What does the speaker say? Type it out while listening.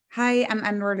Hi, I'm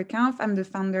Anne-Laure Lecampf. I'm the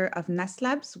founder of Nest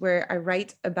Labs, where I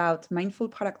write about mindful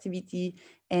productivity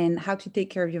and how to take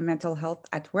care of your mental health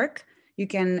at work. You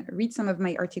can read some of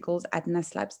my articles at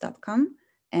nestlabs.com.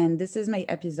 And this is my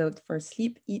episode for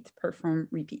Sleep, Eat, Perform,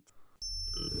 Repeat.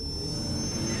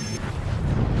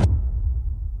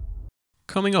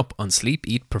 Coming up on Sleep,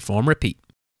 Eat, Perform, Repeat.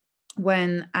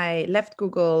 When I left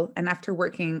Google and after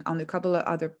working on a couple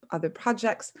of other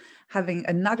projects, having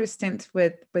another stint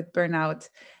with burnout,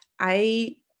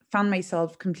 I found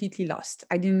myself completely lost.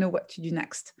 I didn't know what to do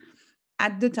next.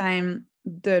 At the time,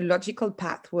 the logical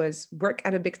path was work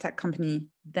at a big tech company,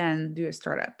 then do a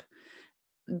startup.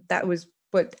 That was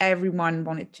what everyone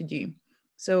wanted to do.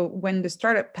 So when the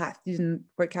startup path didn't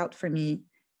work out for me,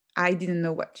 I didn't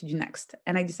know what to do next.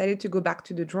 And I decided to go back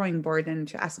to the drawing board and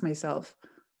to ask myself,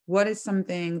 what is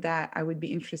something that I would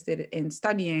be interested in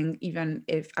studying, even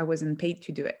if I wasn't paid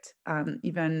to do it,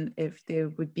 even if there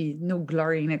would be no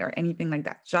glory in it or anything like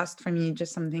that. Just for me,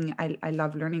 just something I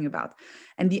love learning about.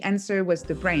 And the answer was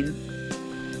the brain.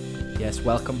 Yes,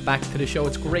 welcome back to the show.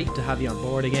 It's great to have you on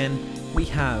board again. We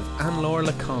have Anne-Laure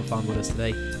Lecampf on with us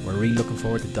today. We're really looking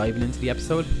forward to diving into the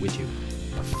episode with you.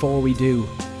 Before we do,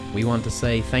 we want to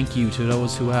say thank you to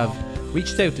those who have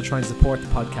reached out to try and support the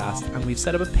podcast, and we've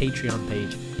set up a Patreon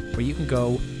page where you can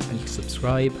go and you can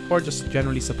subscribe or just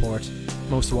generally support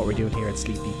most of what we're doing here at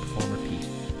Sleep, Eat, Perform, Repeat.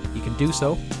 You can do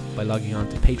so by logging on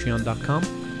to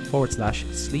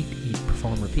patreon.com/Sleep, Eat,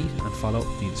 Perform, Repeat and follow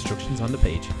the instructions on the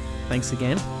page. Thanks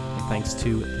again, and thanks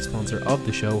to the sponsor of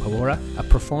the show, Hawora, a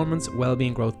performance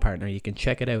wellbeing growth partner. You can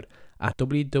check it out at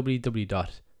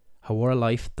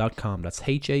www.haworalife.com. That's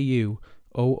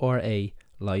HAUORA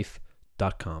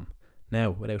life.com.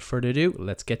 Now, without further ado,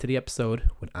 let's get to the episode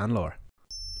with Anne-Laure.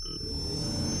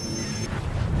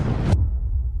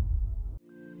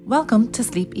 Welcome to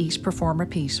Sleep, Eat, Perform,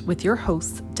 Repeat with your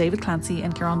hosts, David Clancy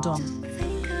and Kieran Dunn.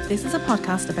 This is a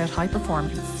podcast about high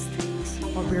performance.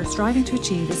 What we are striving to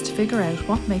achieve is to figure out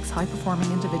what makes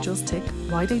high-performing individuals tick,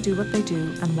 why they do what they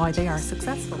do, and why they are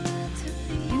successful.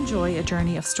 Enjoy a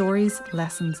journey of stories,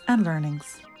 lessons, and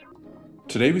learnings.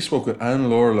 Today we spoke with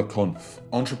Anne-Laure Lecampf,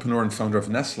 entrepreneur and founder of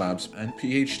Nest Labs and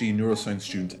PhD neuroscience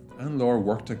student. Anne-Laure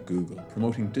worked at Google,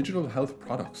 promoting digital health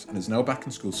products, and is now back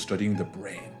in school studying the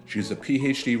brain. She is a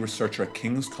PhD researcher at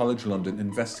King's College London,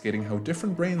 investigating how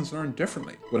different brains learn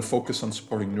differently, with a focus on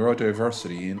supporting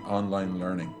neurodiversity in online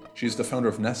learning. She is the founder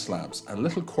of Nest Labs, a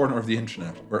little corner of the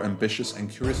internet where ambitious and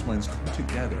curious minds come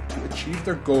together to achieve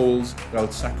their goals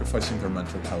without sacrificing their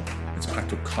mental health. It's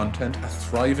packed with content, a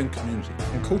thriving community,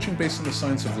 and coaching based on the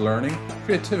science of learning,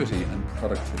 creativity, and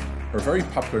productivity. Her very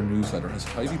popular newsletter has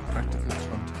highly practical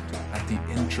content at the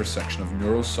intersection of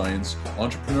neuroscience,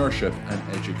 entrepreneurship, and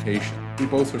education. We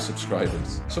both are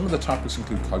subscribers. Some of the topics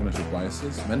include cognitive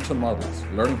biases, mental models,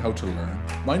 learning how to learn,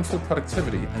 mindful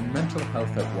productivity, and mental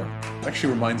health at work. It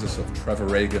actually reminds us of Trevor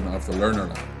Reagan of the Learner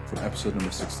Lab from episode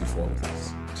number 64 with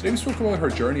us. Today we spoke about her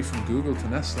journey from Google to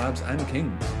Nest Labs and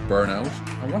King's, burnout,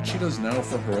 and what she does now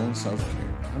for her own self-care.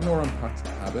 Anne-Laure unpacked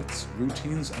habits,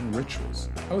 routines, and rituals,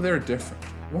 how they're different,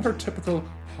 what her typical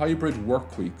hybrid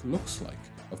work week looks like,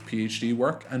 of PhD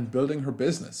work and building her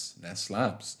business, Nest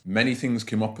Labs. Many things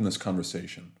came up in this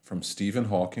conversation, from Stephen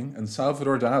Hawking and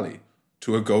Salvador Dali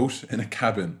to a goat in a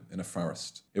cabin in a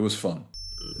forest. It was fun.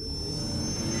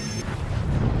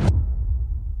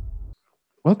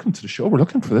 Welcome to the show. We're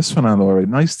looking for this one, Anne-Laure.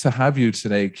 Nice to have you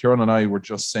today. Kieran and I were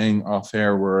just saying off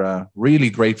air, we're really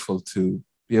grateful to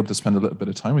be able to spend a little bit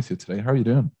of time with you today. How are you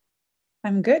doing?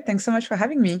 I'm good. Thanks so much for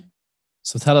having me.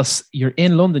 So tell us, you're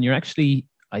in London. You're actually,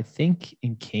 I think,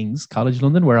 in King's College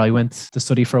London, where I went to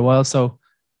study for a while. So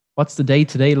what's the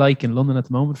day-to-day like in London at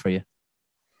the moment for you?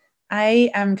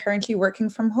 I am currently working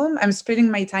from home. I'm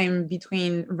splitting my time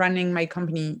between running my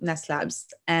company, Nest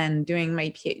Labs, and doing my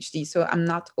PhD. So I'm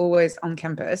not always on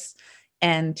campus.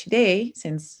 And today,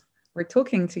 since we're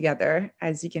talking together,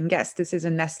 as you can guess, this is a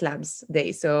Nest Labs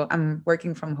day. So I'm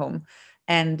working from home.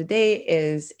 And the day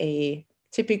is a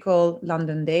typical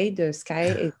London day. The sky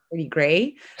is pretty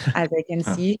gray, as I can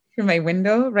see through my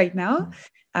window right now.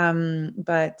 I'm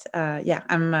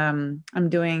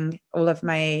doing all of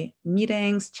my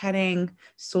meetings, chatting,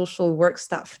 social work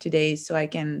stuff today, so I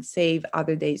can save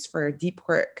other days for deep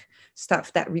work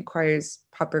stuff that requires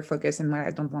proper focus and where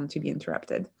I don't want to be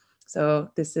interrupted. So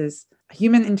this is a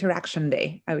human interaction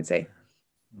day, I would say.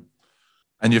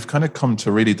 And you've kind of come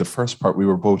to really the first part we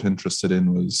were both interested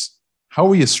in was, how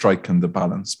are you striking the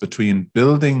balance between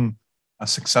building a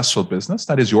successful business?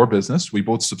 That is your business. We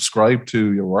both subscribe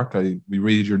to your work. We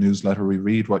read your newsletter. We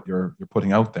read what you're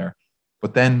putting out there.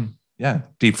 But then,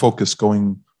 deep focus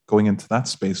going going into that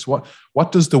space.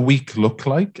 What does the week look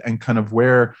like, and kind of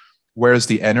where's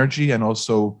the energy, and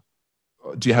also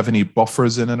do you have any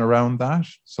buffers in and around that?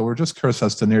 So we're just curious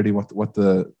as to nearly what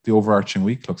the overarching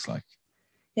week looks like.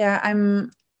 Yeah,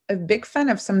 I'm a big fan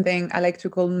of something I like to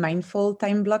call mindful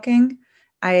time blocking.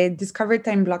 I discovered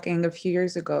time blocking a few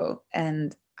years ago,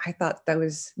 and I thought that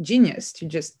was genius to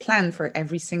just plan for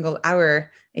every single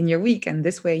hour in your week. And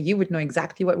this way you would know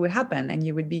exactly what would happen and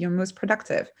you would be your most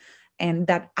productive. And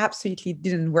that absolutely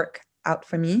didn't work out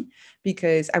for me,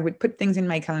 because I would put things in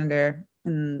my calendar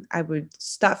and I would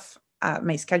stuff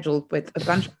my schedule with a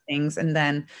bunch of things. And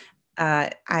then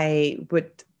I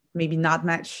would maybe not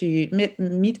match to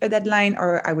meet a deadline,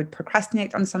 or I would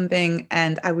procrastinate on something,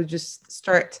 and I would just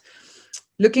start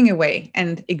looking away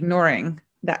and ignoring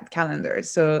that calendar.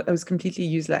 So it was completely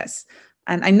useless.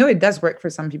 And I know it does work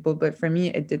for some people, but for me,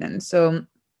 it didn't. So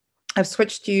I've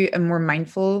switched to a more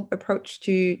mindful approach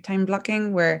to time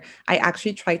blocking, where I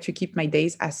actually try to keep my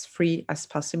days as free as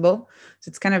possible. So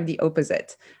it's kind of the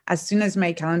opposite. As soon as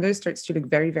my calendar starts to look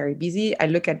very, very busy, I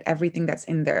look at everything that's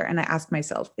in there and I ask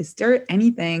myself, is there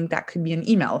anything that could be an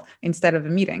email instead of a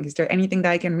meeting? Is there anything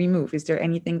that I can remove? Is there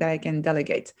anything that I can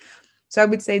delegate? So I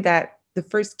would say that the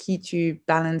first key to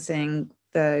balancing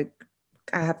I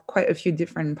have quite a few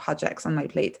different projects on my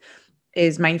plate,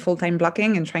 is mindful time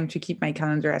blocking and trying to keep my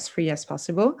calendar as free as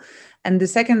possible. And the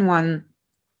second one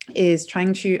is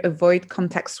trying to avoid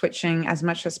context switching as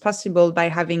much as possible by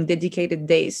having dedicated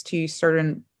days to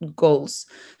certain goals.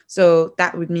 So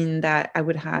that would mean that I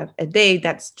would have a day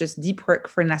that's just deep work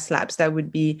for Nest Labs. That would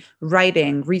be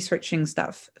writing, researching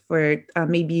stuff, for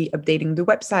maybe updating the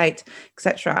website,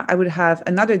 etc. I would have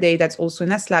another day that's also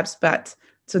Nest Labs, but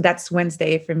so that's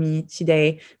Wednesday for me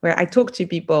today, where I talk to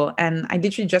people. And I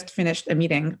literally just finished a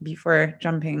meeting before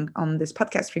jumping on this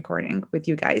podcast recording with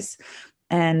you guys.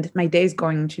 And my day is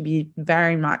going to be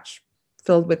very much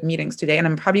filled with meetings today. And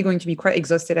I'm probably going to be quite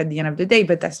exhausted at the end of the day,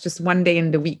 but that's just one day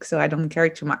in the week, so I don't care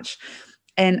too much.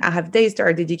 And I have days that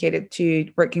are dedicated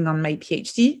to working on my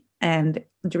PhD. And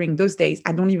during those days,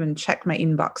 I don't even check my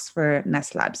inbox for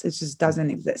Nest Labs. It just doesn't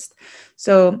exist.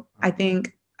 So I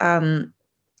think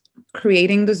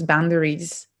creating those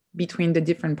boundaries between the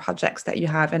different projects that you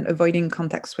have and avoiding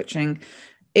context switching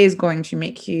is going to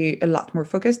make you a lot more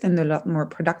focused and a lot more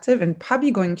productive, and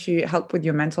probably going to help with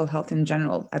your mental health in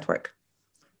general at work.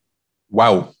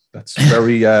 Wow. That's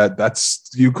very,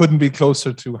 you couldn't be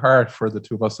closer to heart for the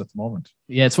two of us at the moment.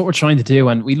 Yeah, it's what we're trying to do.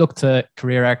 And we look to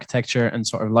career architecture and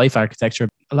sort of life architecture.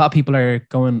 A lot of people are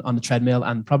going on the treadmill,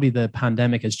 and probably the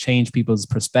pandemic has changed people's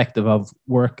perspective of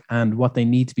work and what they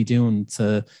need to be doing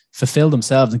to fulfill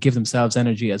themselves and give themselves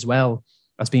energy, as well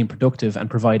as being productive and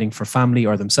providing for family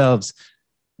or themselves.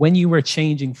 When you were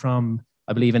changing from,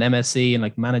 I believe, an MSc and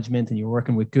like management, and you were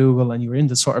working with Google and you were in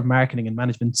the sort of marketing and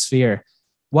management sphere,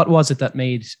 what was it that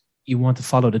made you want to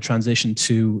follow the transition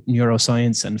to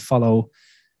neuroscience and follow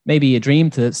maybe a dream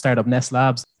to start up Nest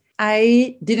Labs?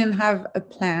 I didn't have a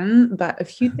plan, but a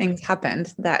few things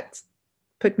happened that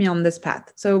put me on this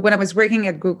path. So when I was working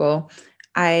at Google,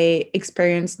 I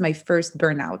experienced my first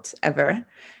burnout ever.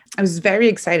 I was very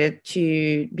excited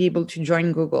to be able to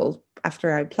join Google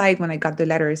after I applied, when I got the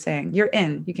letter saying, you're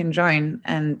in, you can join.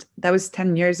 And that was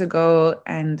 10 years ago.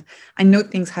 And I know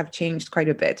things have changed quite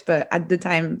a bit, but at the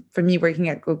time, for me, working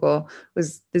at Google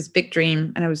was this big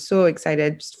dream. And I was so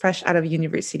excited, just fresh out of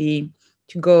university,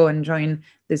 to go and join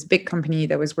this big company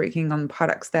that was working on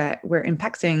products that were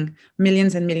impacting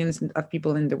millions and millions of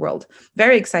people in the world.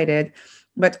 Very excited,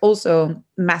 but also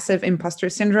massive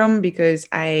imposter syndrome, because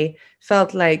I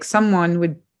felt like someone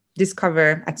would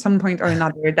discover at some point or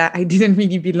another that I didn't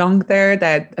really belong there,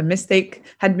 that a mistake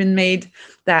had been made,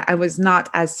 that I was not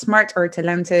as smart or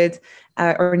talented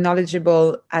or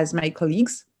knowledgeable as my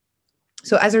colleagues.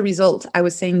 So as a result, I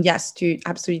was saying yes to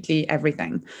absolutely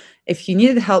everything. If you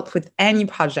needed help with any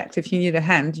project, if you needed a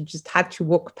hand, you just had to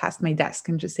walk past my desk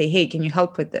and just say, hey, can you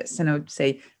help with this? And I would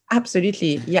say,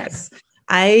 absolutely, yes.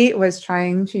 I was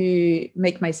trying to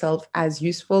make myself as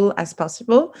useful as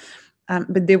possible.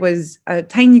 But there was a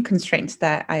tiny constraint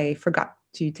that I forgot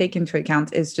to take into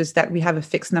account, is just that we have a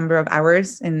fixed number of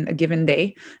hours in a given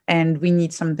day, and we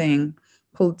need something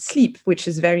called sleep, which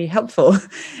is very helpful.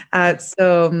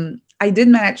 So I did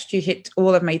manage to hit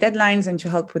all of my deadlines and to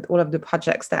help with all of the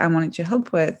projects that I wanted to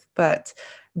help with, but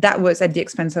that was at the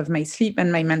expense of my sleep and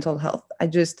my mental health. I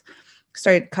just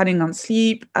started cutting on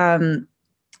sleep,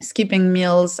 skipping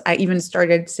meals. I even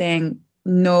started saying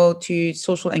no to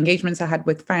social engagements I had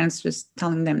with friends, just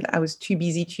telling them that I was too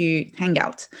busy to hang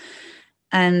out.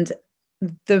 And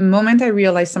the moment I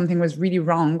realized something was really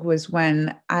wrong was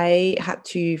when I had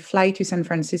to fly to San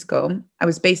Francisco. I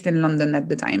was based in London at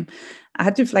the time. I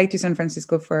had to fly to San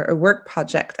Francisco for a work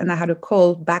project, and I had a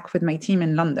call back with my team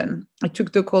in London. I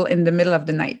took the call in the middle of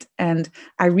the night, and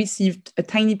I received a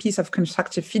tiny piece of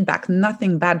constructive feedback,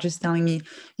 nothing bad, just telling me,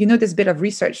 this bit of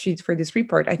research sheet for this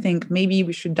report, I think maybe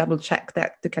we should double check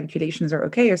that the calculations are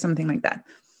okay or something like that.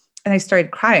 And I started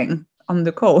crying on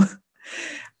the call.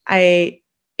 I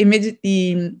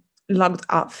immediately logged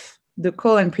off the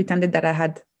call and pretended that I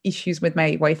had issues with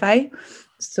my Wi-Fi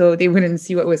so they wouldn't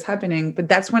see what was happening. But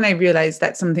that's when I realized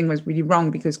that something was really wrong,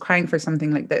 because crying for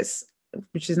something like this,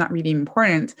 which is not really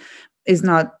important, is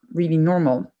not really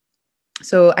normal.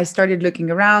 So I started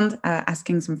looking around,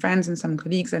 asking some friends and some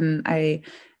colleagues, and I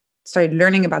started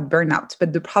learning about burnout.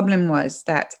 But the problem was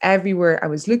that everywhere I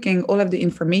was looking, all of the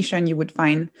information you would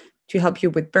find to help you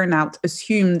with burnout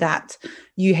assume that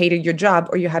you hated your job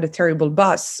or you had a terrible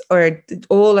boss or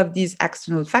all of these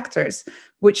external factors,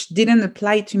 which didn't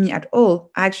apply to me at all.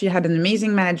 I actually had an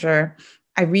amazing manager.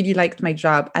 I really liked my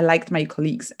job. I liked my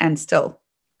colleagues, and still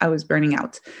I was burning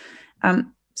out.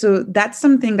 So that's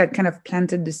something that kind of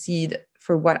planted the seed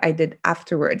for what I did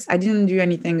afterwards. I didn't do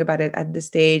anything about it at this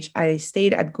stage. I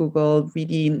stayed at Google,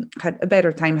 really had a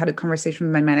better time, had a conversation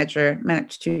with my manager,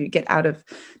 managed to get out of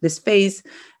this phase.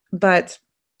 But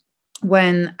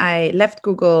when I left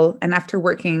Google, and after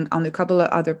working on a couple of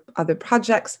other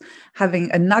projects, having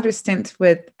another stint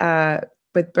with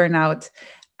burnout,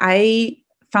 I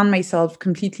found myself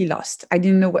completely lost. I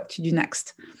didn't know what to do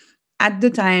next. At the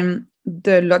time,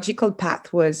 the logical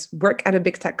path was work at a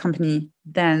big tech company,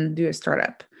 then do a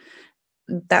startup.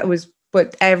 That was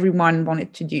what everyone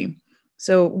wanted to do.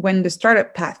 So when the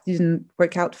startup path didn't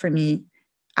work out for me,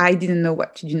 I didn't know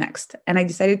what to do next. And I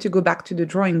decided to go back to the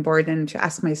drawing board and to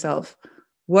ask myself,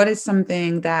 what is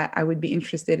something that I would be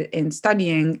interested in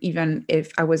studying, even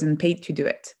if I wasn't paid to do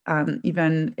it,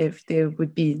 even if there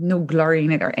would be no glory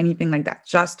in it or anything like that.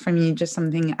 Just for me, just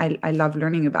something I love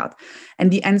learning about.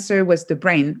 And the answer was the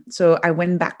brain. So I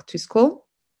went back to school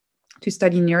to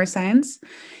study neuroscience.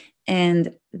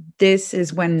 And this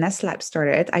is when Nest Labs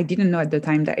started. I didn't know at the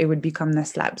time that it would become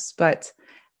Nest Labs, but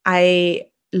I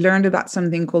learned about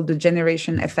something called the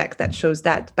generation effect that shows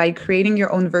that by creating your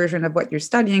own version of what you're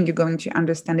studying, you're going to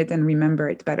understand it and remember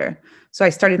it better. So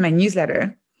I started my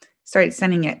newsletter, started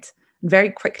sending it. Very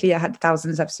quickly, I had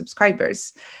thousands of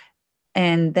subscribers.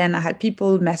 And then I had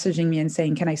people messaging me and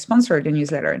saying, can I sponsor the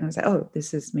newsletter? And I was like, oh,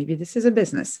 maybe this is a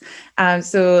business.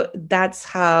 So that's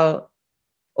how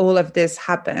all of this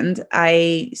happened.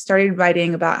 I started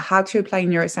writing about how to apply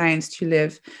neuroscience to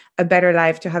live a better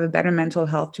life, to have a better mental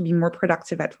health, to be more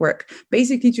productive at work,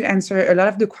 basically to answer a lot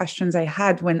of the questions I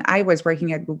had when I was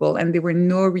working at Google. And there were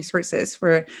no resources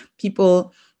for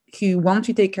people who want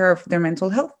to take care of their mental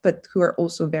health, but who are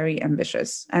also very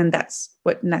ambitious. And that's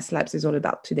what Nest Labs is all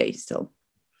about today still.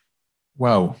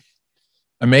 Wow.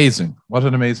 Amazing. What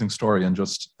an amazing story. And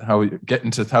just how you get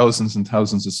into thousands and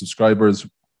thousands of subscribers.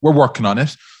 We're working on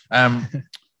it.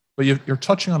 But you're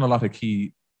touching on a lot of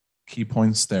key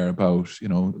points there about,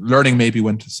 learning maybe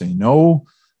when to say no,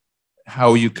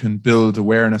 how you can build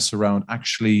awareness around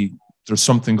actually there's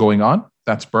something going on.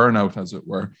 That's burnout, as it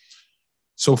were.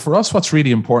 So for us, what's really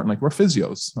important, like we're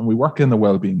physios and we work in the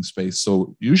well-being space.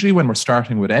 So usually when we're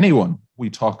starting with anyone,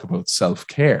 we talk about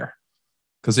self-care.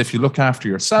 Because if you look after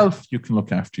yourself, you can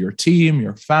look after your team,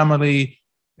 your family,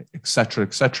 et cetera,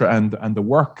 and the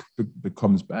work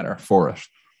becomes better for it.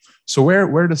 So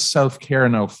where does self-care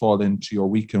now fall into your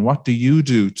week, and what do you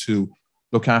do to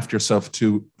look after yourself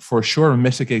to, for sure,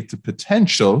 mitigate the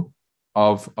potential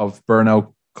of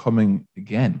burnout coming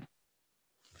again?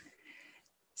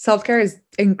 Self-care is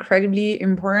incredibly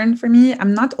important for me.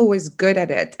 I'm not always good at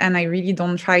it, and I really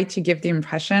don't try to give the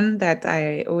impression that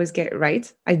I always get it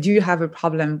right. I do have a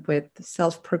problem with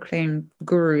self-proclaimed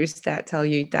gurus that tell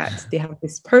you that they have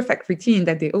this perfect routine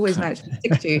that they always manage to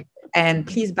stick to. And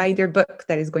please buy their book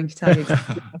that is going to tell you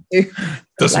exactly what to do.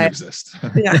 Doesn't exist.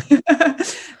 Yeah,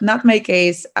 not my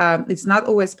case. It's not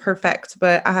always perfect,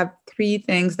 but I have 3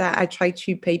 things that I try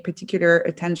to pay particular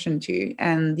attention to.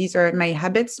 And these are my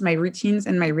habits, my routines,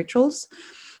 and my rituals.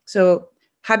 So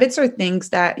habits are things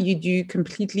that you do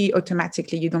completely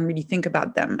automatically. You don't really think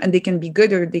about them, and they can be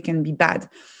good or they can be bad.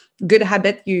 Good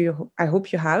habit I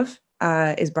hope you have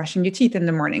is brushing your teeth in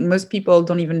the morning. Most people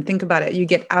don't even think about it. You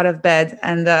get out of bed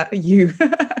and you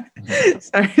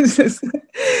sorry,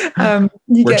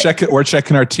 we're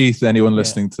checking our teeth. Anyone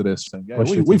listening to this,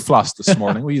 we flossed this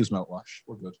morning. We use mouthwash.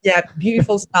 We're good. Yeah,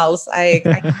 beautiful smells. I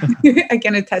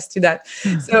can attest to that.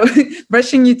 So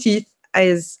brushing your teeth,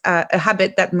 is a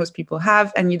habit that most people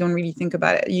have, and you don't really think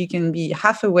about it. You can be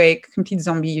half awake, complete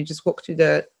zombie. You just walk to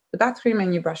the bathroom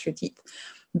and you brush your teeth.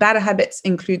 Bad habits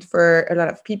include, for a lot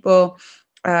of people,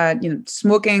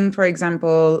 smoking, for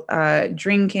example,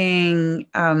 drinking,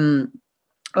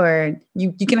 or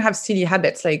you can have silly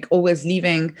habits like always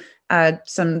leaving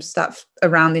some stuff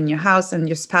around in your house, and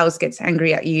your spouse gets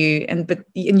angry at you, and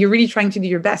you're really trying to do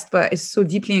your best, but it's so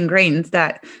deeply ingrained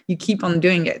that you keep on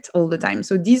doing it all the time.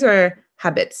 So these are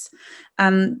habits.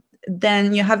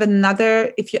 Then you have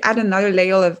if you add another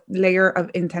layer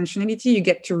of intentionality, you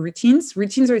get to routines.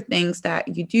 Routines are things that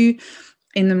you do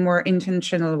in a more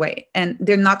intentional way, and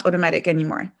they're not automatic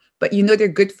anymore, but they're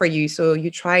good for you. So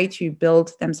you try to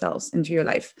build themselves into your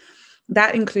life.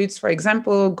 That includes, for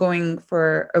example, going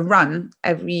for a run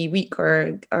every week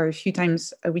or a few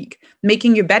times a week,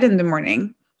 making your bed in the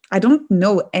morning. I don't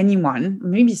know anyone,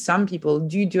 maybe some people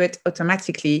do it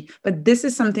automatically, but this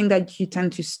is something that you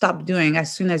tend to stop doing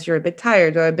as soon as you're a bit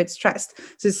tired or a bit stressed.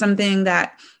 So it's something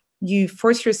that you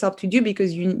force yourself to do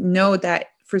because you know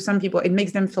that for some people, it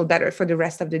makes them feel better for the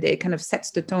rest of the day. It kind of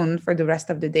sets the tone for the rest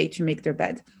of the day to make their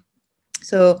bed.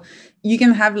 So you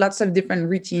can have lots of different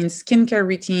routines, skincare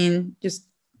routine, just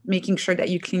making sure that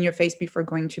you clean your face before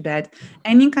going to bed.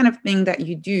 Any kind of thing that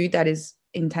you do that is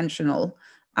intentional,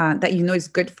 that is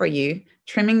good for you.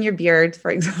 Trimming your beard,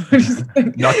 for example.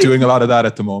 Not doing a lot of that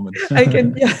at the moment. I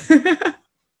can, yeah.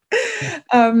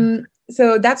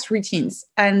 So that's routines.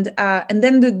 And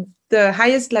then the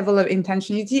highest level of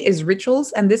intentionality is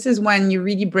rituals. And this is when you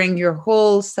really bring your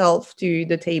whole self to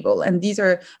the table. And these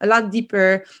are a lot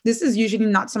deeper. This is usually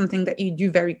not something that you do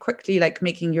very quickly, like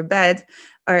making your bed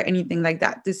or anything like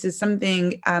that. This is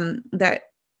something that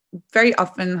very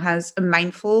often has a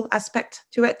mindful aspect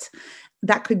to it.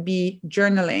 That could be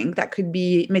journaling, that could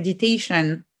be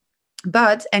meditation,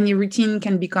 but any routine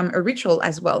can become a ritual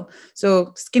as well.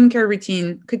 So skincare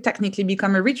routine could technically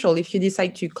become a ritual if you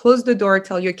decide to close the door,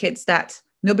 tell your kids that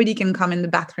nobody can come in the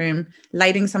bathroom,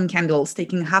 lighting some candles,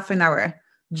 taking half an hour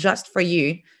just for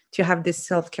you to have this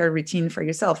self-care routine for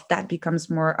yourself. That becomes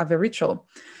more of a ritual.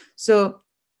 So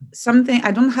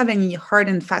I don't have any hard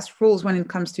and fast rules when it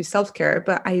comes to self-care,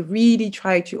 but I really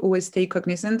try to always stay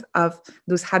cognizant of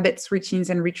those habits, routines,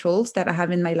 and rituals that I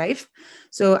have in my life.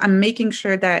 So I'm making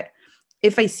sure that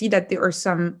if I see that there are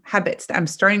some habits that I'm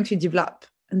starting to develop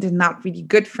and they're not really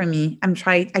good for me, I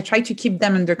try to keep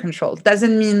them under control.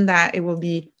 Doesn't mean that it will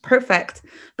be perfect,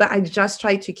 but I just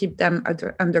try to keep them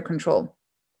under control.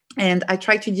 And I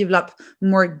try to develop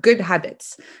more good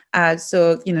habits.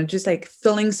 So, just like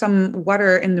filling some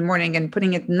water in the morning and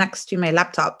putting it next to my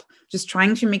laptop, just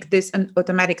trying to make this an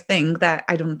automatic thing that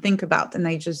I don't think about and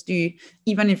I just do,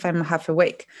 even if I'm half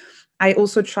awake. I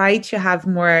also try to have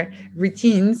more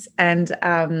routines and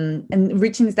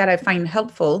routines that I find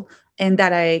helpful and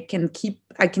that I can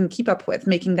keep up with,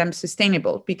 making them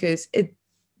sustainable, because it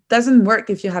doesn't work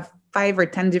if you have 5 or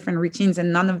 10 different routines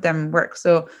and none of them work.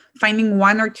 So finding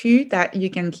 1 or 2 that you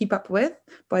can keep up with,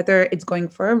 whether it's going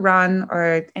for a run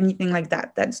or anything like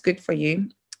that, that's good for you,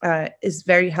 is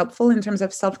very helpful in terms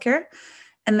of self-care.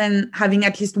 And then having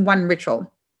at least 1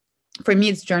 ritual. For me,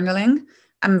 it's journaling.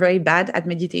 I'm very bad at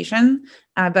meditation,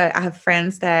 but I have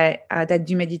friends that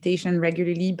do meditation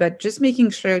regularly, but just making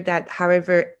sure that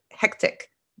however hectic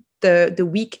the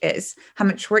week is, how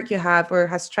much work you have or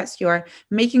how stressed you are,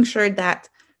 making sure that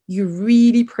you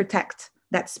really protect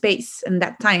that space and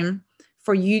that time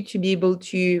for you to be able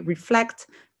to reflect,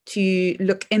 to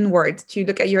look inward, to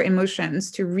look at your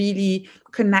emotions, to really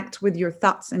connect with your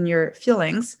thoughts and your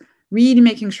feelings, really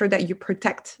making sure that you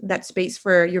protect that space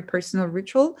for your personal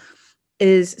ritual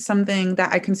is something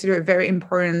that I consider a very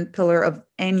important pillar of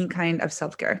any kind of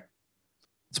self-care.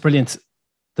 It's brilliant.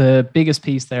 The biggest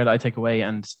piece there that I take away,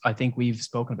 and I think we've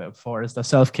spoken about before, is that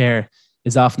self-care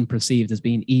is often perceived as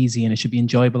being easy and it should be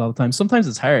enjoyable all the time. Sometimes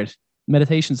it's hard.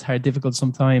 Meditation is hard, difficult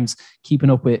sometimes. Keeping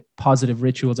up with positive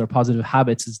rituals or positive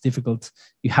habits is difficult.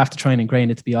 You have to try and ingrain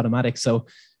it to be automatic. So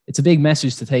it's a big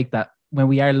message to take, that when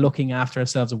we are looking after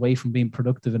ourselves away from being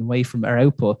productive and away from our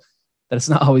output, that it's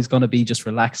not always going to be just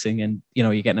relaxing and,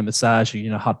 you're getting a massage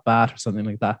or, a hot bath or something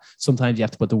like that. Sometimes you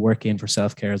have to put the work in for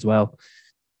self-care as well.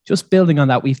 Just building on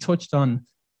that, we've touched on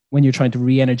when you're trying to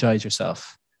re-energize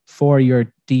yourself for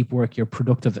your deep work, your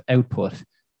productive output,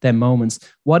 them moments.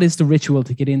 What is the ritual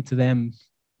to get into them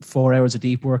 4 hours of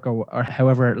deep work or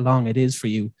however long it is for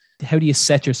you? How do you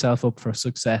set yourself up for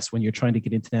success when you're trying to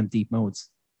get into them deep modes?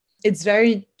 It's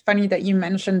very funny that you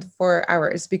mentioned 4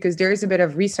 hours, because there is a bit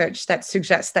of research that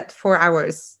suggests that 4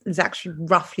 hours is actually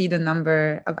roughly the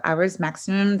number of hours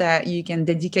maximum that you can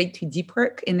dedicate to deep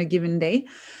work in a given day.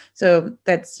 So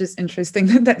that's just interesting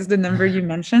that that's the number you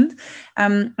mentioned.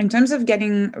 In terms of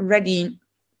getting ready,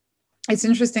 it's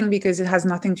interesting because it has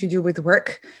nothing to do with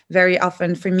work. Very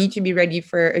often, for me to be ready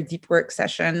for a deep work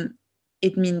session,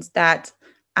 it means that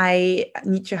I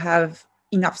need to have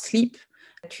enough sleep,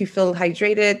 to feel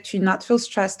hydrated, to not feel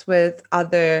stressed with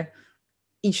other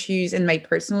issues in my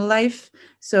personal life.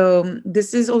 So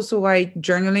this is also why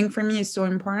journaling for me is so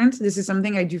important. This is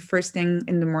something I do first thing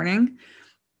in the morning.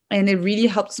 And it really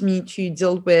helps me to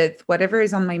deal with whatever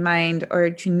is on my mind, or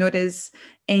to notice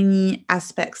any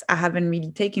aspects I haven't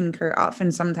really taken care of.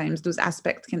 And sometimes those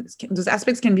aspects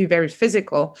can be very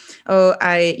physical. Oh,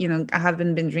 I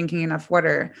haven't been drinking enough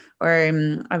water, or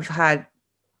I've had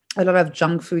a lot of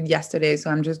junk food yesterday, so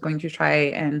I'm just going to try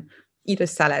and eat a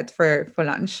salad for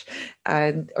lunch.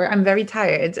 Or I'm very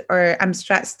tired, or I'm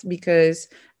stressed because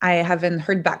I haven't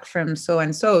heard back from so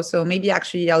and so. So maybe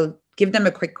actually I'll give them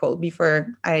a quick call before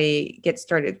I get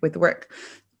started with work.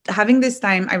 Having this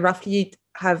time, I roughly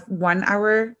have 1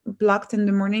 hour blocked in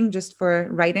the morning just for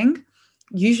writing.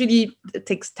 Usually it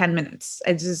takes 10 minutes.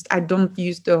 I don't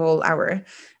use the whole hour,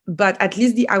 but at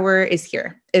least the hour is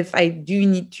here. If I do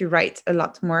need to write a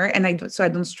lot more, and I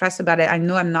don't stress about it, I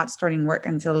know I'm not starting work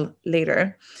until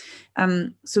later.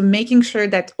 So making sure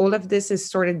that all of this is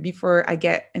sorted before I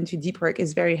get into deep work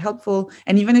is very helpful.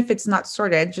 And even if it's not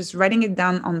sorted, just writing it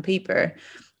down on paper.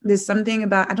 There's something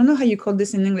about, I don't know how you call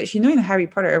this in English, in Harry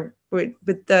Potter,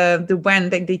 with the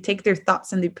wand, they take their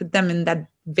thoughts and they put them in that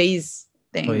vase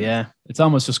thing. Oh yeah, it's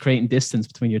almost just creating distance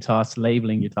between your thoughts,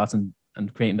 labeling your thoughts, and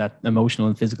creating that emotional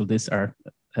and physical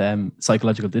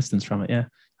psychological distance from it. Yeah.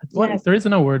 Yes. There is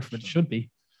no word for it. It should be.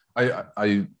 I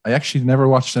actually never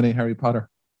watched any Harry Potter.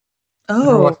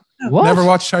 Oh, never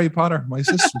watched Harry Potter. My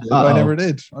sister did. I never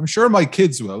did. I'm sure my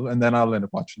kids will, and then I'll end up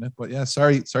watching it. But yeah,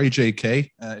 sorry, JK,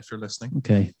 if you're listening.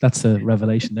 Okay, that's a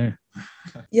revelation there.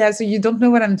 Yeah, so you don't know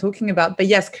what I'm talking about, but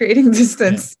yes, creating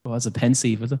distance. Yeah. Was it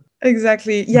pensive, was it?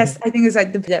 Exactly. Yes, I think it's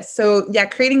like yes. So yeah,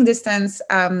 creating distance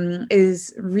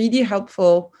is really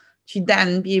helpful to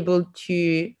then be able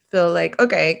to feel like,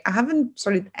 okay, I haven't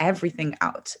sorted everything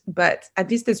out, but at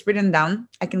least it's written down.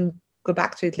 I can go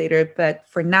back to it later, but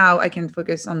for now I can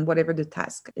focus on whatever the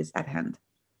task is at hand.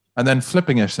 And then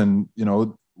flipping it, and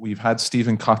we've had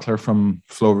Stephen Kotler from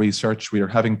Flow Research. We are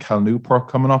having Cal Newport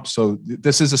coming up, so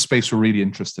this is a space we're really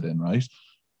interested in, right?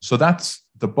 So that's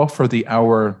the buffer, the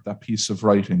hour, that piece of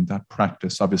writing, that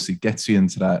practice obviously gets you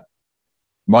into that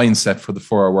mindset for the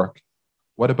 4-hour work.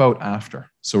 What about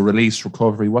after? So release,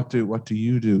 recovery. What do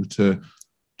you do to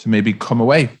maybe come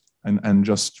away and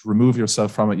just remove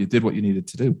yourself from it? You did what you needed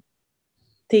to do.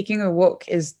 Taking a walk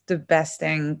is the best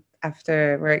thing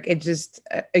after work. It just,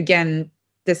 again,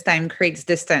 this time creates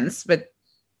distance, but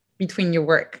between your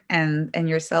work and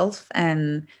yourself,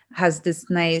 and has this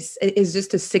nice, it is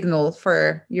just a signal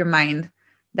for your mind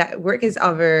that work is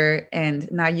over and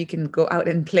now you can go out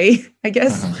and play, I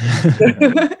guess.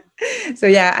 So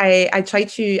yeah, I try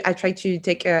to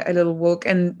take a little walk,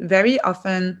 and very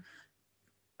often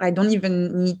I don't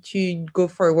even need to go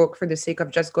for a walk for the sake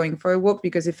of just going for a walk,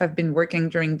 because if I've been working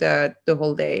during the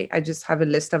whole day, I just have a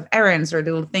list of errands or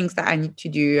little things that I need to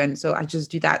do. And so I just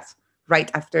do that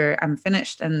right after I'm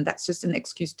finished. And that's just an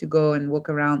excuse to go and walk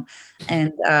around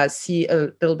and see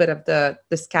a little bit of the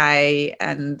sky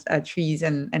and trees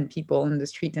and people in the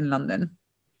street in London.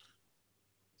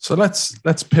 So let's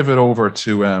pivot over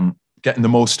to getting the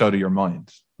most out of your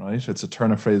mind, right? It's a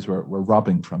turn of phrase we're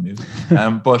robbing from you.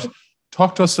 But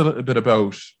talk to us a little bit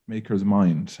about Maker's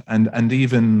Mind and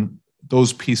even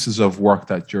those pieces of work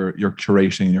that you're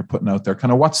curating and you're putting out there.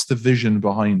 Kind of what's the vision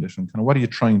behind it, and kind of what are you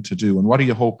trying to do, and what are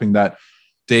you hoping that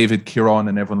David, Kieran,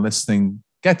 and everyone listening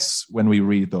gets when we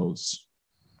read those?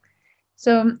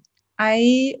 So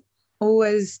I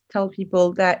always tell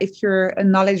people that if you're a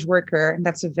knowledge worker, and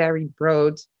that's a very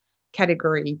broad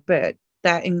category, but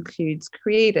that includes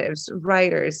creatives,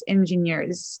 writers,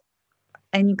 engineers,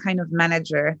 any kind of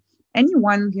manager,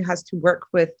 anyone who has to work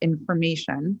with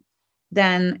information,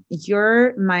 then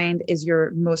your mind is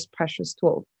your most precious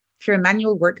tool. If you're a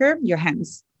manual worker, your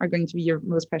hands are going to be your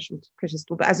most precious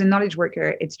tool. But as a knowledge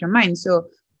worker, it's your mind. So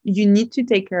you need to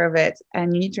take care of it,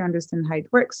 and you need to understand how it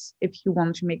works if you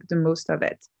want to make the most of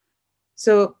it.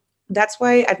 So that's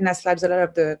why at Nest Labs, a lot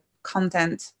of the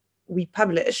content we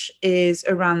publish is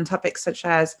around topics such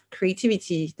as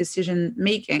creativity, decision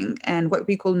making, and what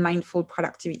we call mindful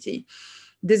productivity.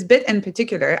 This bit in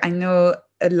particular, I know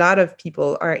a lot of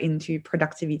people are into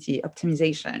productivity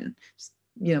optimization,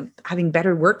 having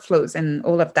better workflows and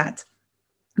all of that.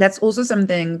 That's also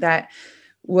something that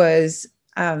was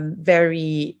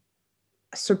very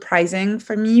surprising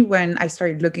for me when I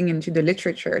started looking into the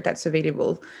literature that's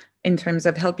available in terms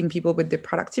of helping people with their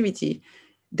productivity.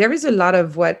 There is a lot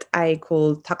of what I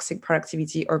call toxic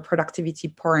productivity or productivity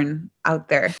porn out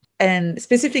there. And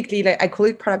specifically, I call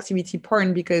it productivity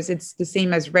porn because it's the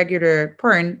same as regular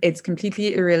porn. It's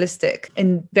completely unrealistic.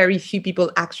 And very few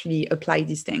people actually apply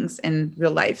these things in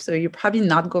real life. So you're probably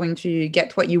not going to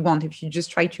get what you want if you just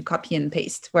try to copy and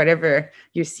paste whatever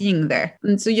you're seeing there.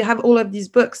 And so you have all of these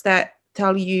books that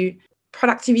tell you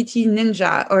productivity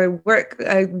ninja, or work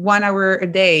 1 hour a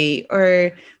day,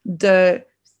 or the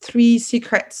 3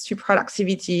 secrets to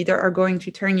productivity that are going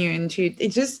to turn you into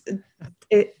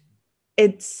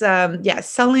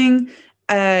selling,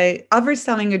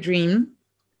 overselling a dream.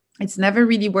 It's never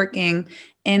really working.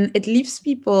 And it leaves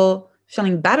people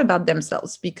feeling bad about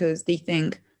themselves because they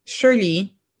think,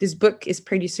 surely this book is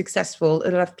pretty successful.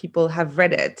 A lot of people have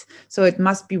read it, so it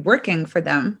must be working for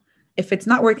them. If it's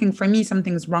not working for me,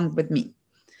 something's wrong with me.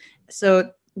 So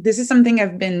this is something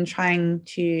I've been trying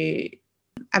to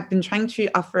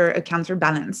offer a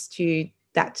counterbalance to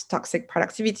that toxic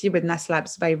productivity with Nest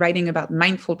Labs by writing about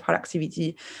mindful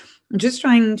productivity. I'm just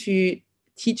trying to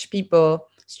teach people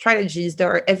strategies that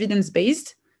are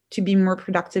evidence-based to be more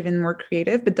productive and more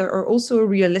creative, but that are also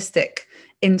realistic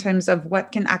in terms of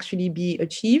what can actually be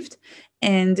achieved,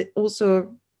 and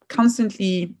also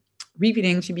constantly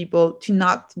repeating to people to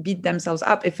not beat themselves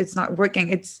up if it's not working.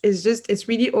 It's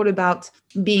really all about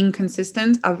being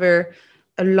consistent over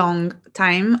a long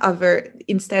time,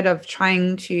 instead of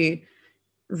trying to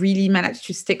really manage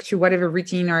to stick to whatever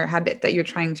routine or habit that you're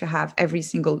trying to have every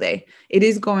single day. It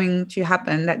is going to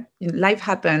happen that life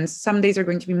happens. Some days are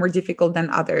going to be more difficult than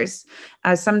others.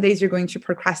 Some days you're going to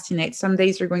procrastinate. Some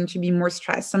days you're going to be more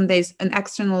stressed. Some days an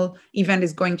external event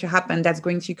is going to happen that's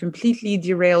going to completely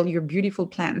derail your beautiful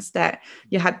plans that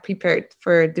you had prepared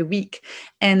for the week.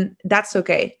 And that's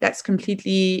okay. That's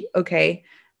completely okay.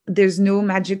 There's no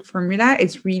magic formula.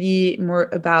 It's really more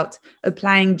about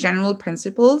applying general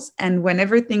principles. And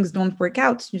whenever things don't work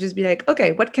out, you just be like,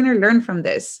 okay, what can I learn from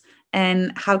this?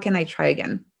 And how can I try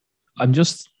again? I'm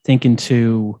just thinking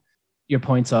to your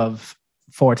points of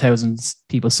 4,000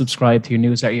 people subscribe to your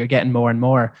newsletter. You're getting more and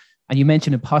more. And you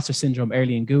mentioned imposter syndrome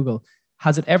early in Google.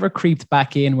 Has it ever creeped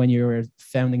back in when you were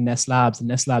founding Nest Labs and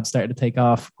Nest Labs started to take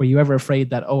off? Were you ever afraid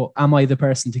that, oh, am I the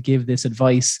person to give this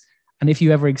advice? And if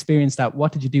you ever experienced that,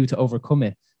 what did you do to overcome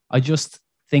it? I just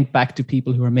think back to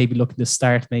people who are maybe looking to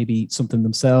start maybe something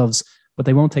themselves, but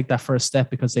they won't take that first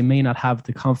step because they may not have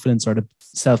the confidence or the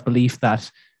self-belief that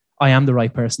I am the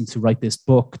right person to write this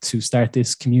book, to start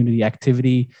this community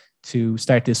activity, to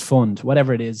start this fund,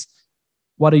 whatever it is.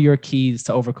 What are your keys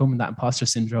to overcoming that imposter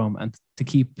syndrome and to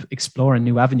keep exploring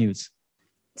new avenues?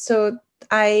 So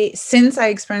since I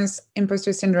experienced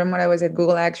imposter syndrome when I was at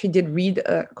Google, I actually did read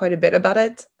quite a bit about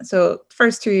it. So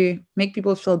first, to make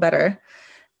people feel better,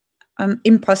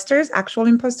 actual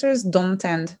imposters don't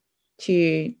tend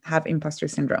to have imposter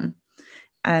syndrome.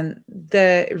 And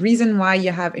the reason why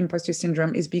you have imposter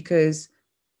syndrome is because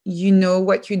you know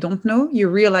what you don't know. You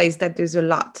realize that there's a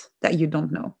lot that you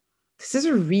don't know. This is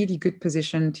a really good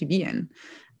position to be in.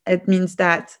 It means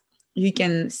that you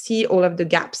can see all of the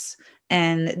gaps,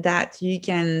 and that you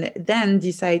can then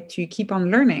decide to keep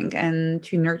on learning and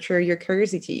to nurture your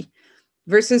curiosity,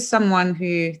 versus someone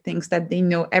who thinks that they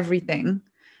know everything.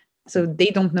 So they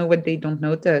don't know what they don't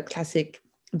know, the classic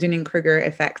Dunning-Kruger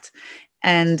effect.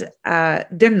 And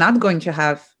they're not going to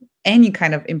have any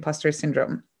kind of imposter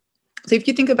syndrome. So if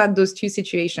you think about those two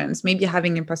situations, maybe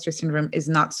having imposter syndrome is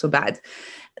not so bad.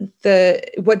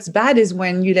 What's bad is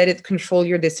when you let it control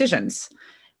your decisions.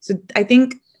 So I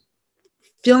think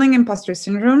feeling imposter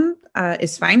syndrome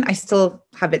is fine. I still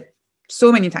have it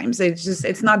so many times.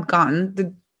 It's not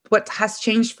gone. What has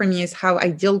changed for me is how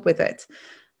I deal with it.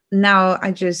 Now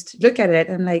I just look at it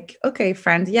and like, okay,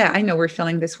 friend, yeah, I know we're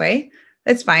feeling this way.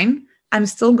 That's fine. I'm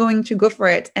still going to go for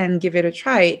it and give it a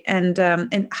try. And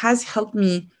it has helped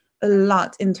me a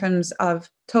lot in terms of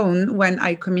tone when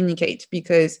I communicate,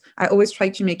 because I always try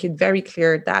to make it very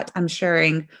clear that I'm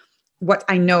sharing what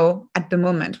I know at the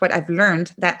moment, what I've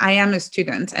learned, that I am a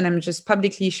student and I'm just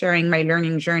publicly sharing my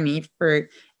learning journey for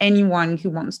anyone who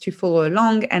wants to follow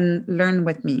along and learn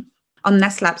with me. On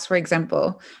Nest Labs, for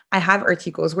example, I have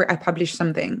articles where I publish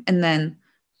something and then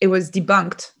it was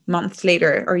debunked months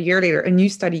later or a year later. A new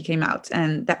study came out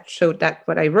and that showed that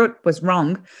what I wrote was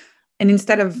wrong. And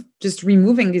instead of just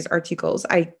removing these articles,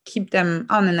 I keep them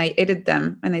on and I edit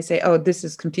them and I say, oh, this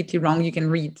is completely wrong. You can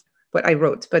read what I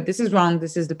wrote, but this is wrong.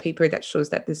 This is the paper that shows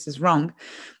that this is wrong.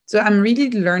 So I'm really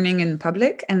learning in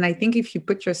public. And I think if you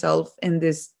put yourself in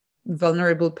this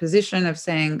vulnerable position of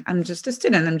saying, I'm just a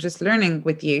student, I'm just learning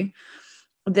with you,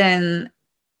 then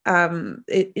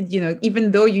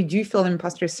even though you do feel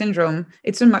imposter syndrome,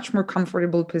 it's a much more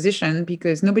comfortable position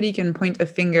because nobody can point a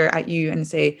finger at you and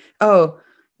say, oh,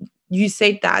 you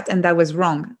said that and that was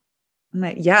wrong. I'm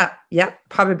like, yeah,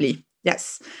 probably.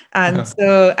 Yes. And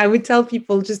so I would tell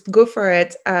people, just go for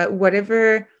it.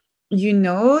 Whatever you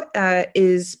know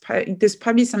there's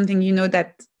probably something you know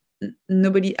that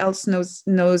nobody else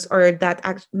knows or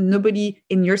that nobody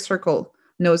in your circle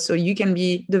knows. So you can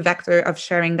be the vector of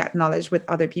sharing that knowledge with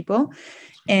other people.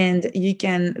 And you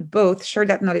can both share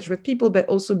that knowledge with people, but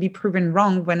also be proven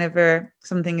wrong whenever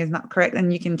something is not correct.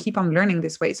 And you can keep on learning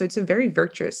this way. So it's a very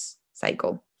virtuous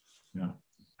cycle. Yeah.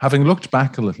 Having looked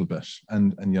back a little bit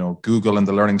and Google and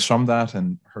the learnings from that,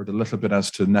 and heard a little bit as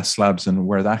to Nest Labs and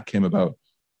where that came about,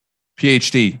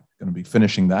 PhD, going to be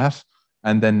finishing that,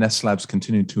 and then Nest Labs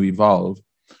continuing to evolve.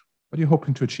 What are you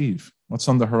hoping to achieve? What's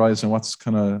on the horizon? What's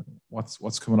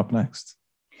coming up next?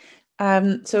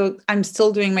 So I'm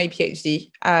still doing my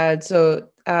PhD.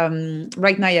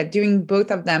 Right now, doing both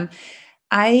of them.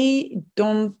 I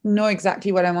don't know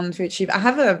exactly what I want to achieve. I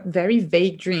have a very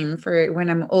vague dream for when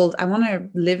I'm old. I want to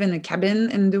live in a cabin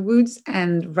in the woods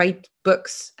and write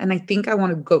books. And I think I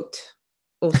want a goat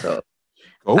also.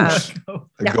 Goat?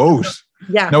 A goat?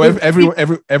 Yeah. No,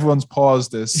 everyone's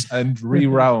paused this and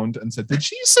rewound and said, did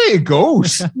she say a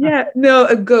goat? Yeah, no,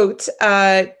 a goat.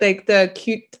 Like the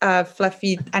cute,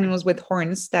 fluffy animals with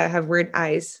horns that have weird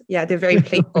eyes. Yeah, they're very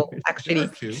playful, actually.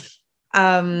 Cute.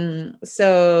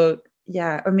 So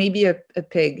yeah, or maybe a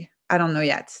pig. I don't know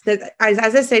yet. As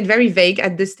I said, very vague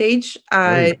at this stage.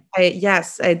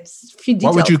 Yes, it's a few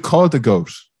details. What would you call the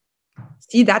goat?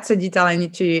 See, that's a detail I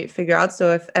need to figure out.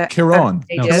 So if Kiran.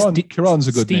 Kiran's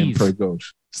a good name for a goat.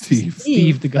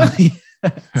 Steve the guy.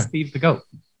 Steve the goat.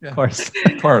 Yeah. Of course.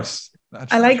 Of course.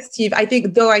 I like Steve. I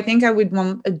think I would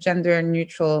want a gender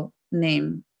neutral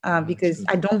name because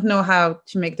I don't know how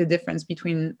to make the difference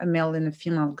between a male and a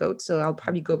female goat. So I'll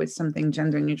probably go with something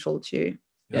gender neutral too.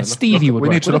 Yeah, Stevie would. We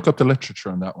need to look up the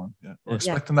literature on that one. Yeah, we're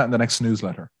expecting that in the next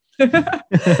newsletter. But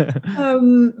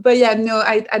yeah, no,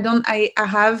 I don't. I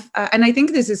have, and I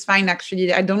think this is fine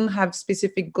actually. I don't have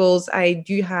specific goals. I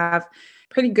do have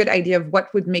pretty good idea of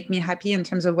what would make me happy in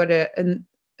terms of what a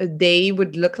day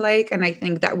would look like, and I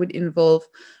think that would involve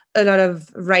a lot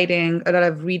of writing, a lot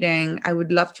of reading. I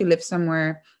would love to live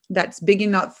somewhere that's big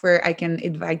enough where I can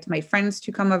invite my friends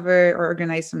to come over or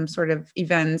organize some sort of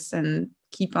events and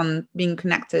keep on being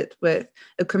connected with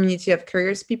a community of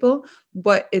curious people.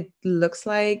 What it looks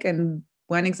like and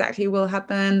when exactly will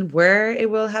happen, where it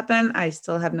will happen, I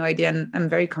still have no idea. And I'm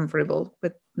very comfortable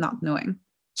with not knowing.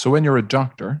 So when you're a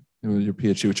doctor, your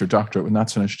PhD with your doctorate, when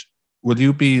that's finished, will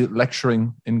you be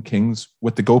lecturing in King's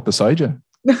with the goat beside you?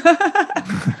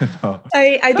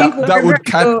 I think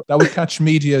that would catch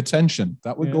media attention.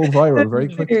 That would go viral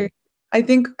very quickly. I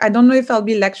don't know if I'll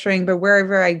be lecturing, but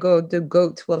wherever I go, the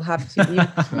goat will have to be.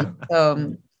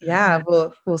 So yeah,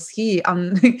 we'll see.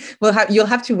 You'll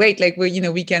have to wait. Like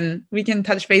we can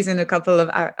touch base in a couple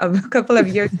of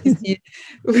years to see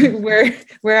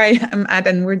where I am at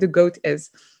and where the goat is.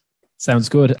 Sounds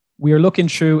good. We are looking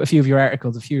through a few of your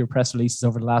articles, a few of your press releases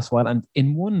over the last while, and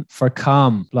in one for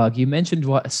Calm blog, you mentioned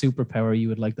what a superpower you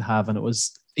would like to have, and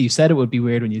you said it would be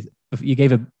weird when you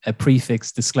gave a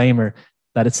prefix disclaimer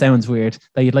that it sounds weird,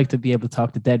 that you'd like to be able to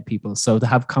talk to dead people, so to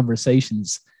have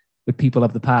conversations with people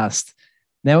of the past.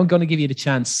 Now I'm going to give you the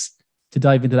chance to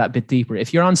dive into that a bit deeper.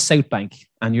 If you're on South Bank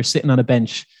and you're sitting on a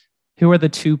bench, who are the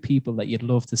two people that you'd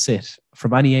love to sit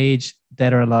from any age,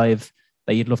 dead or alive,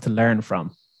 that you'd love to learn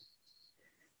from?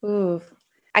 Ooh,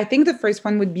 I think the first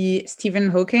one would be Stephen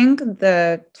Hawking,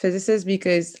 the physicist,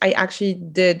 because I actually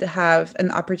did have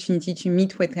an opportunity to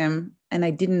meet with him and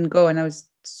I didn't go, and I was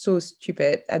so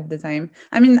stupid at the time.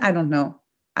 I mean, I don't know.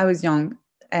 I was young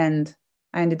and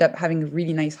I ended up having a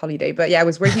really nice holiday. But yeah, I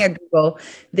was working at Google.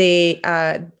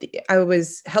 I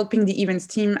was helping the events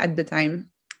team at the time,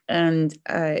 and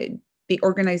they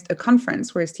organized a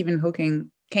conference where Stephen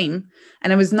Hawking came,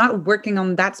 and I was not working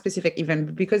on that specific event,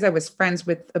 but because I was friends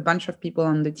with a bunch of people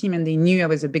on the team and they knew I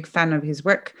was a big fan of his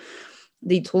work,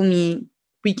 they told me,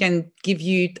 we can give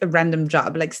you a random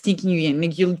job, like sneaking you in,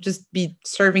 like you'll just be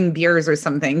serving beers or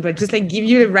something, but just like give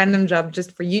you a random job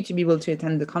just for you to be able to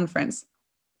attend the conference.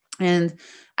 And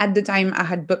at the time I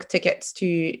had booked tickets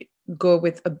to go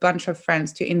with a bunch of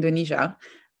friends to Indonesia,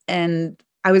 and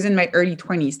I was in my early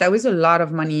 20s. That was a lot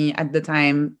of money at the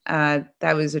time.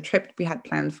 That was a trip we had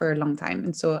planned for a long time.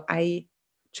 And so I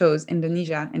chose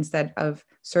Indonesia instead of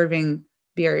serving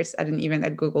beers at an event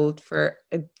at Google for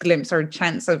a glimpse or a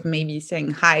chance of maybe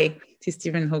saying hi to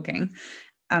Stephen Hawking.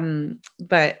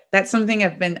 But that's something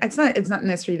it's not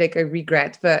necessarily like a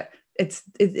regret, but it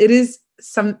is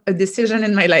a decision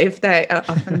in my life that I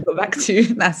often go back to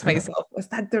and ask myself, was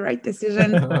that the right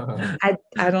decision?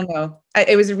 I don't know.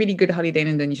 It was a really good holiday in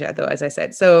Indonesia, though, as I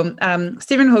said. So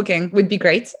Stephen Hawking would be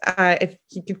great if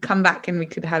he could come back and we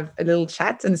could have a little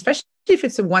chat, and especially if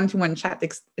it's a one-to-one chat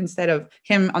instead of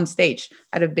him on stage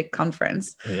at a big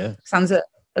conference. Yeah. Sounds a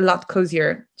lot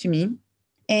cozier to me.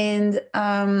 And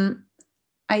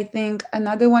I think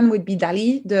another one would be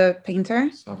Dali, the painter.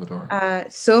 Salvador.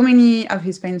 So many of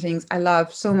his paintings I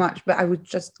love so much, but I would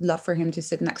just love for him to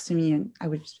sit next to me and I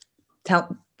would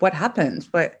tell what happened,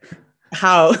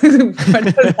 how, what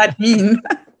does that mean?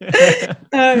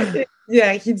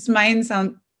 Yeah, his mind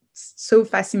sounds so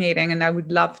fascinating, and I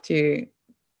would love to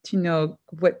know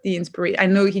what the inspiration. I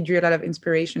know he drew a lot of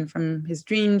inspiration from his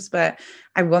dreams, but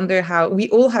I wonder how we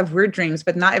all have weird dreams,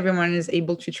 but not everyone is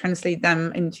able to translate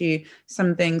them into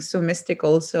something so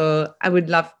mystical. So I would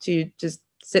love to just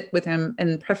sit with him,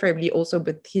 and preferably also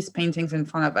with his paintings in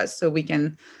front of us, so we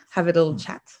can have a little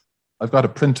chat. I've got a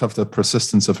print of The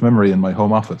Persistence of Memory in my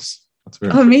home office. That's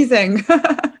very amazing.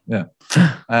 Yeah.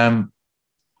 And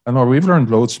Laura, we've learned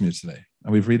loads from you today,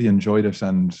 and we've really enjoyed it,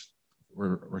 and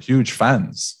we're huge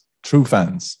fans, true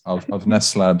fans of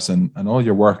Nest Labs and all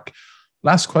your work.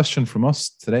 Last question from us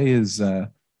today is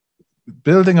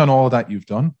building on all that you've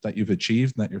done, that you've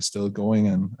achieved, and that you're still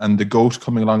going, and the goat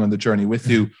coming along on the journey with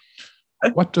you.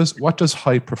 What does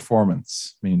high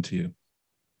performance mean to you?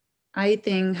 I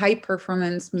think high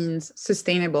performance means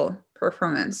sustainable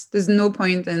performance. There's no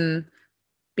point in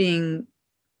being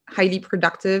highly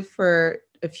productive for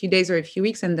a few days or a few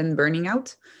weeks and then burning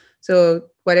out. So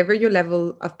whatever your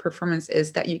level of performance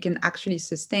is, that you can actually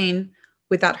sustain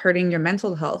without hurting your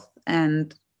mental health,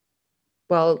 and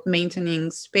while maintaining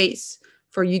space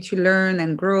for you to learn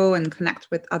and grow and connect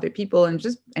with other people and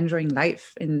just enjoying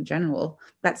life in general.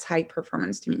 That's high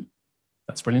performance to me.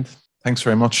 That's brilliant. Thanks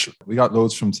very much. We got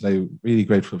loads from today. Really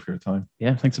grateful for your time.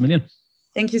 Yeah, thanks a million.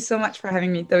 Thank you so much for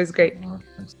having me. That was great.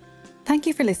 Thank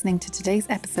you for listening to today's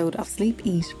episode of Sleep,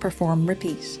 Eat, Perform,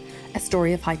 Repeat, a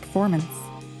story of high performance.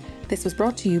 This was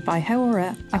brought to you by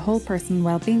Hauora, a whole person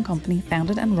wellbeing company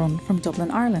founded and run from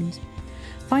Dublin, Ireland.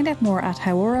 Find out more at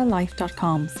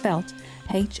hauoralife.com, spelt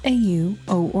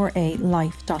HAUORA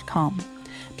life.com.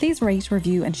 Please rate,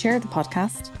 review and share the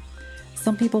podcast.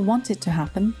 Some people want it to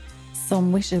happen.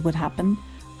 Some wish it would happen.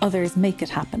 Others make it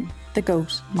happen. The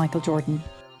GOAT, Michael Jordan.